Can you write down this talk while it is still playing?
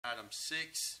item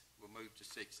 6. We'll move to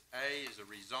 6A is a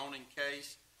rezoning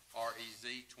case,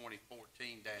 REZ-2014-15.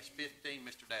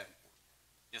 Mr. Davenport.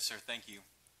 Yes, sir. Thank you.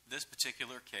 This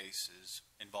particular case is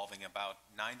involving about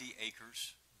 90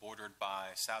 acres bordered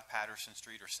by South Patterson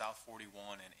Street or South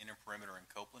 41 and Inner Perimeter and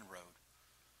Copeland Road.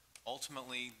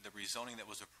 Ultimately, the rezoning that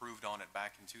was approved on it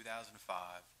back in 2005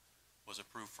 was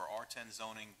approved for R10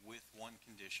 zoning with one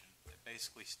condition that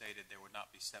basically stated there would not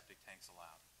be septic tanks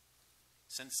allowed.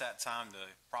 Since that time, the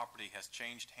property has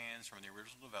changed hands from the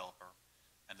original developer,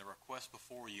 and the request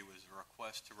before you is a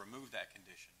request to remove that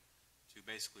condition to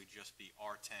basically just be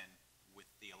R10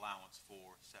 with the allowance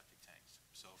for septic tanks.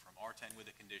 So from R10 with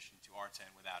a condition to R10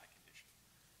 without a condition.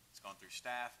 It's gone through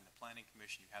staff and the Planning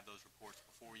Commission. You have those reports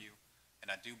before you. And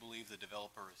I do believe the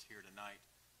developer is here tonight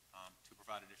to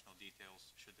provide additional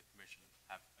details should the Commission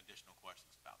have additional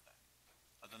questions about that.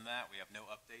 Other than that, we have no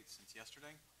updates since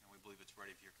yesterday, and we believe it's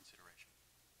ready for your consideration.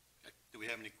 Okay. Do we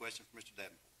have any questions for Mr.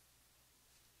 Davenport?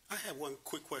 I have one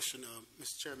quick question,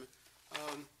 Mr. Chairman.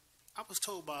 I was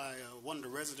told by one of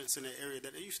the residents in the area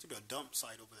that there used to be a dump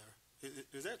site over there.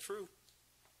 Is that true?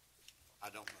 I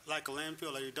don't know. Like a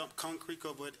landfill, like you dump concrete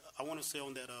over it. I want to say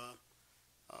on that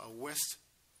west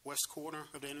corner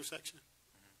of the intersection.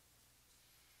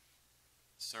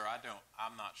 Sir,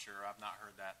 I'm not sure. I've not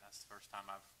heard that. That's the first time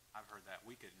I've heard that.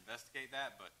 We could investigate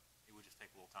that, but it would just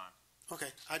take a little time. Okay,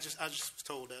 I just was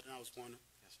told that, and I was wondering.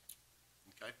 Yes, sir.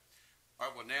 Okay. All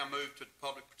right, we'll now move to the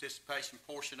public participation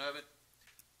portion of it.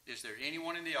 Is there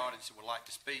anyone in the audience that would like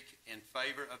to speak in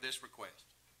favor of this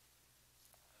request?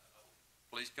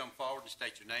 Please come forward and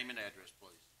state your name and address,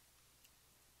 please.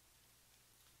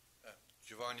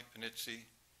 Giovanni Panizzi,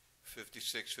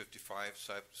 5655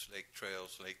 Cypress Lake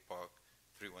Trails, Lake Park,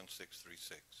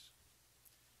 31636.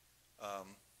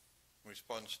 In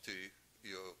response to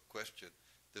your question,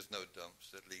 there's no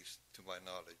dumps, at least to my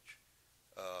knowledge.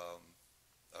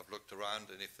 I've looked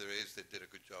around, and if there is, they did a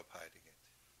good job hiding it.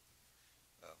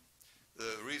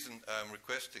 The reason I'm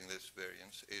requesting this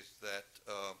variance is that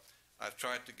I've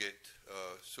tried to get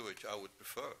sewage. I would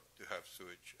prefer to have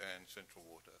sewage and central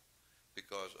water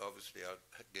because obviously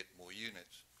I'd get more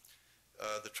units.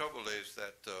 The trouble is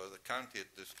that the county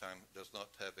at this time does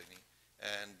not have any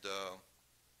and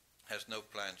has no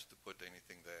plans to put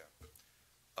anything there.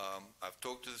 I've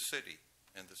talked to the city,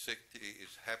 and the city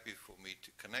is happy for me to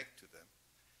connect to them.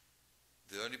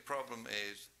 The only problem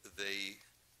is they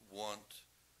want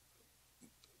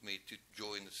me to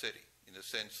join the city in the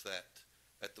sense that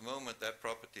at the moment that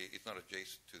property is not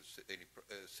adjacent to any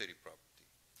city property.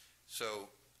 So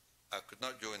I could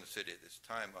not join the city at this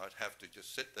time. I'd have to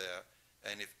just sit there,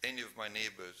 and if any of my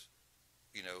neighbors,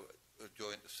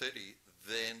 joined the city,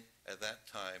 then at that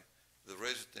time the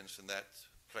residents in that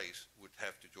place would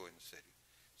have to join the city.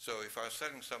 So if I was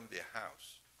selling somebody a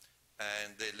house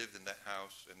and they lived in that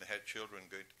house and they had children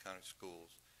going to county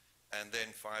schools, and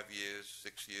then 5 years,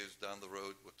 6 years down the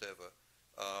road, whatever,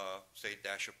 say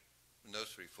Dashup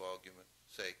Nursery, for argument's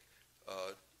sake,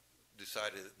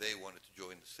 decided that they wanted to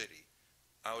join the city,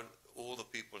 all the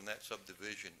people in that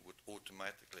subdivision would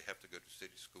automatically have to go to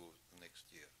city schools the next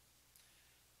year.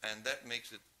 And that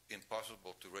makes it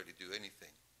impossible to really do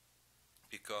anything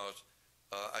because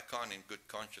I can't in good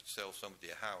conscience sell somebody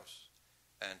a house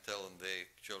and tell them their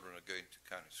children are going to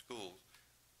county schools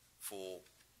for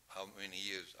how many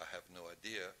years, I have no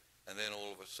idea, and then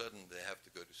all of a sudden they have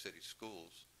to go to city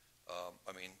schools.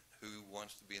 I mean, who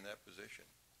wants to be in that position?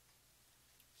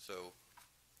 So,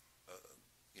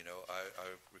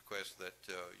 I request that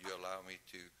you allow me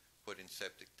to put in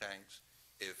septic tanks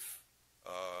if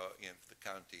the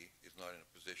county is not in a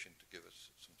position to give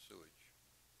us some sewage.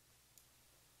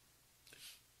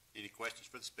 Any questions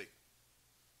for the speaker?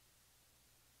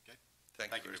 Okay.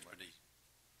 Thank you very Mr. much. Padilla.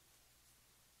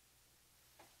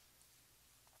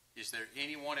 Is there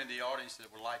anyone in the audience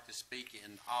that would like to speak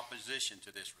in opposition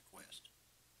to this request?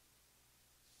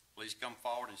 Please come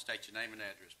forward and state your name and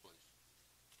address, please.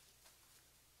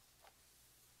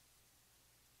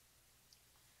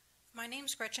 My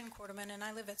name's Gretchen Quarterman, and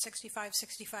I live at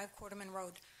 6565 Quarterman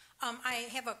Road. I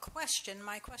have a question.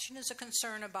 My question is a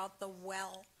concern about the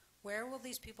well. Where will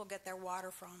these people get their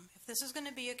water from? If this is going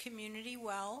to be a community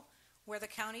well where the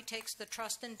county takes the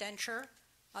trust indenture,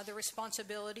 the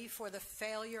responsibility for the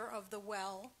failure of the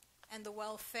well, and the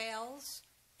well fails,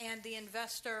 and the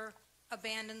investor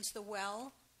abandons the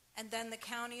well, and then the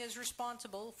county is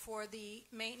responsible for the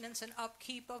maintenance and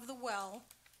upkeep of the well,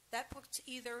 that puts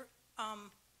either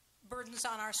burdens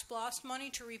on our SPLOST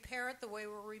money to repair it the way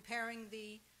we're repairing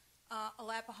the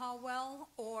Alapaha well,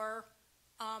 or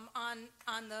on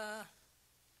the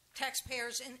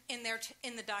taxpayers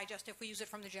in the digest if we use it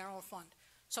from the general fund.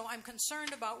 So I'm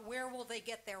concerned about where will they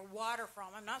get their water from.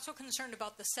 I'm not so concerned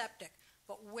about the septic,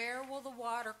 but where will the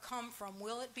water come from?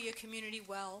 Will it be a community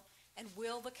well? And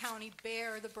will the county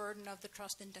bear the burden of the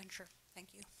trust indenture?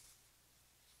 Thank you.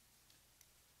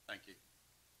 Thank you.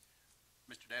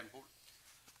 Mr. Davenport?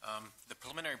 The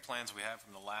preliminary plans we have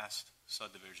from the last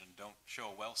subdivision don't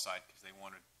show a well site because they were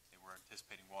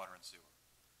anticipating water and sewer.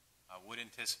 I would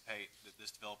anticipate that this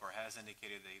developer has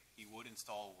indicated that he would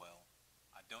install a well.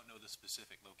 I don't know the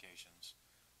specific locations,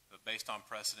 but based on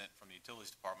precedent from the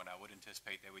Utilities Department, I would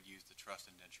anticipate they would use the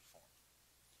trust indenture form.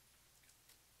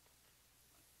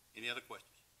 Any other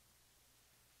questions?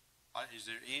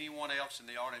 Is there anyone else in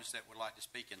the audience that would like to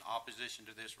speak in opposition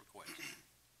to this request?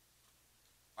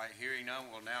 All right, hearing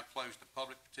none, we'll now close the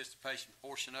public participation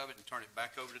portion of it and turn it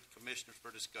back over to the commissioners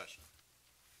for discussion.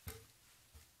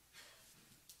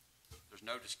 If there's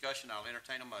no discussion, I'll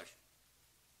entertain a motion.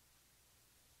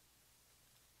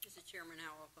 Mr. Chairman,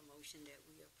 I'll offer a motion that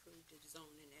we approve the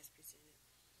zoning as presented.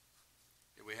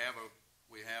 We have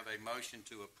a motion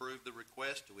to approve the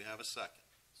request. Do we have a second?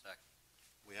 Second.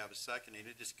 We have a second.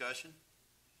 Any discussion?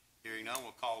 Hearing none,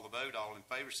 we'll call the vote. All in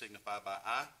favor signify by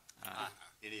aye. Aye.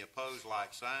 Any opposed,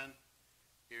 like sign.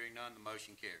 Hearing none, the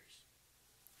motion carries.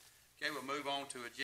 Okay, we'll move on to agenda